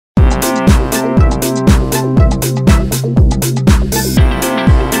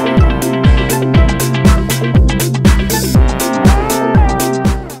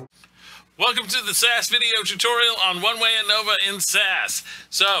SAS video tutorial on one-way ANOVA in SAS.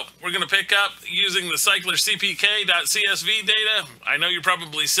 So we're going to pick up using the cycler cpk.csv data. I know you're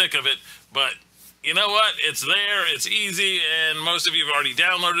probably sick of it, but you know what? It's there, it's easy, and most of you have already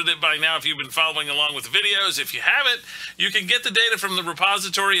downloaded it by now if you've been following along with the videos. If you haven't, you can get the data from the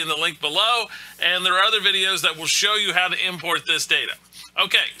repository in the link below, and there are other videos that will show you how to import this data.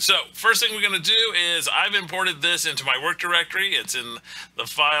 Okay, so first thing we're going to do is I've imported this into my work directory. It's in the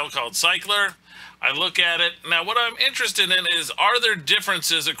file called cycler. I look at it. Now what I'm interested in is, are there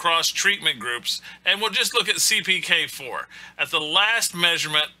differences across treatment groups? And we'll just look at CPK4. At the last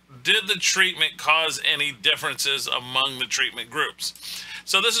measurement, did the treatment cause any differences among the treatment groups?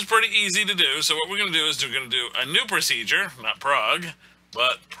 So this is pretty easy to do. So what we're going to do is we're going to do a new procedure, not PROG,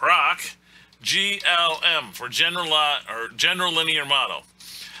 but PROC GLM for general linear model.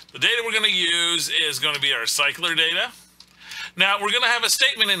 The data we're going to use is going to be our cycler data. Now we're going to have a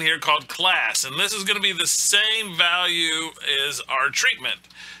statement in here called class, and this is going to be the same value as our treatment.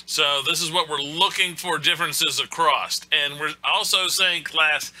 So this is what we're looking for differences across. And we're also saying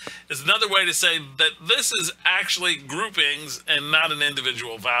class is another way to say that this is actually groupings and not an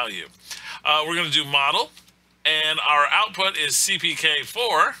individual value. We're going to do model, and our output is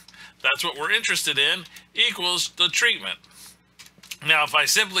CPK4. That's what we're interested in, equals the treatment. Now, if I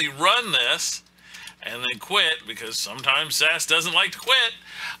simply run this and then quit, because sometimes SAS doesn't like to quit,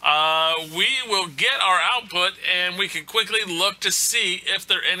 we will get our output and we can quickly look to see if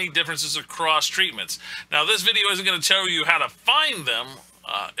there are any differences across treatments. Now, this video isn't going to tell you how to find them.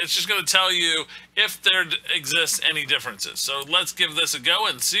 It's just going to tell you if there exists any differences. So let's give this a go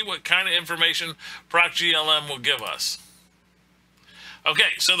and see what kind of information PROC GLM will give us.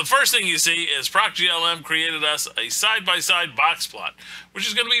 Okay, so the first thing you see is PROC GLM created us a side-by-side box plot, which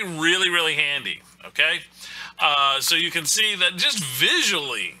is going to be really, really handy, okay? So you can see that just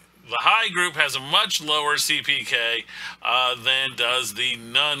visually, the high group has a much lower CPK than does the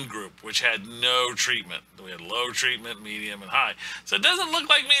none group, which had no treatment. We had low treatment, medium, and high. So it doesn't look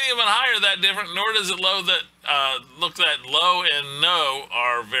like medium and high are that different, nor does it look that low and no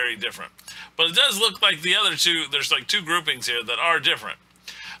are very different. But it does look like the other two, there's like two groupings here that are different.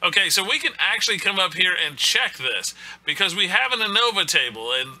 Okay, so we can actually come up here and check this because we have an Anova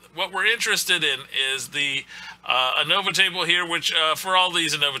table, and what we're interested in is the Anova table here, which for all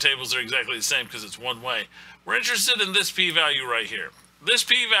these Anova tables are exactly the same because it's one way. We're interested in this p-value right here. This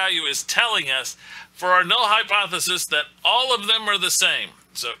p-value is telling us for our null hypothesis that all of them are the same.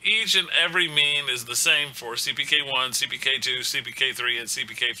 So each and every mean is the same for CPK1, CPK2, CPK3, and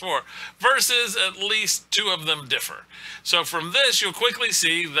CPK4, versus at least two of them differ. So from this, you'll quickly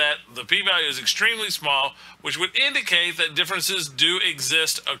see that the p-value is extremely small, which would indicate that differences do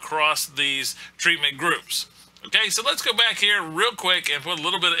exist across these treatment groups. Okay, so let's go back here real quick and put a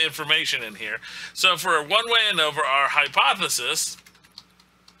little bit of information in here. So for a one-way ANOVA, our hypothesis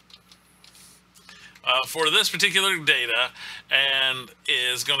for this particular data and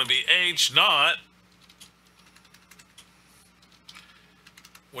is going to be H naught,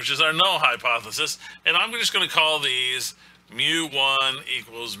 which is our null hypothesis, and I'm just going to call these mu1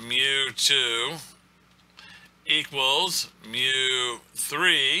 equals mu2 equals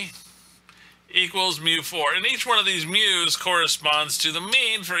mu3 equals mu4, and each one of these mu's corresponds to the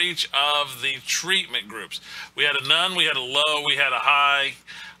mean for each of the treatment groups. We had a none, we had a low, we had a high,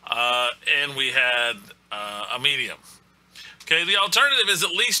 and we had a medium. Okay, the alternative is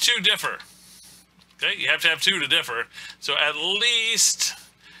at least two differ. Okay, you have to have two to differ. So at least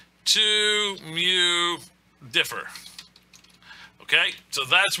two mu differ. Okay, so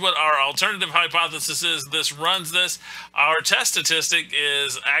that's what our alternative hypothesis is. This runs this. Our test statistic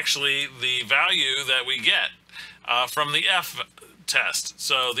is actually the value that we get from the F test.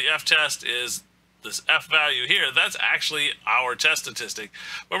 So the F test is this F value here. That's actually our test statistic,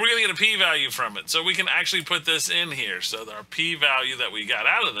 but we're going to get a p-value from it. So we can actually put this in here. So our p-value that we got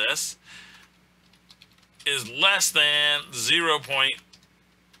out of this is less than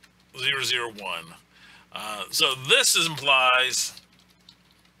 0.001. So this implies,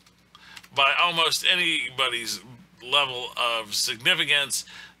 by almost anybody's level of significance,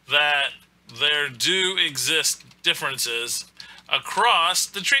 that there do exist differences across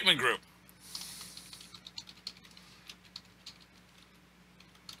the treatment group.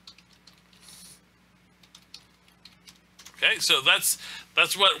 Okay, so that's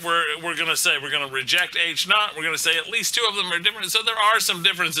what we're going to say. We're going to reject H naught. We're going to say at least two of them are different. So there are some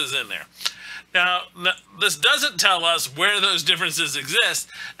differences in there. Now, this doesn't tell us where those differences exist,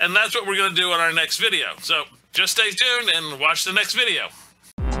 and that's what we're going to do in our next video. So just stay tuned and watch the next video.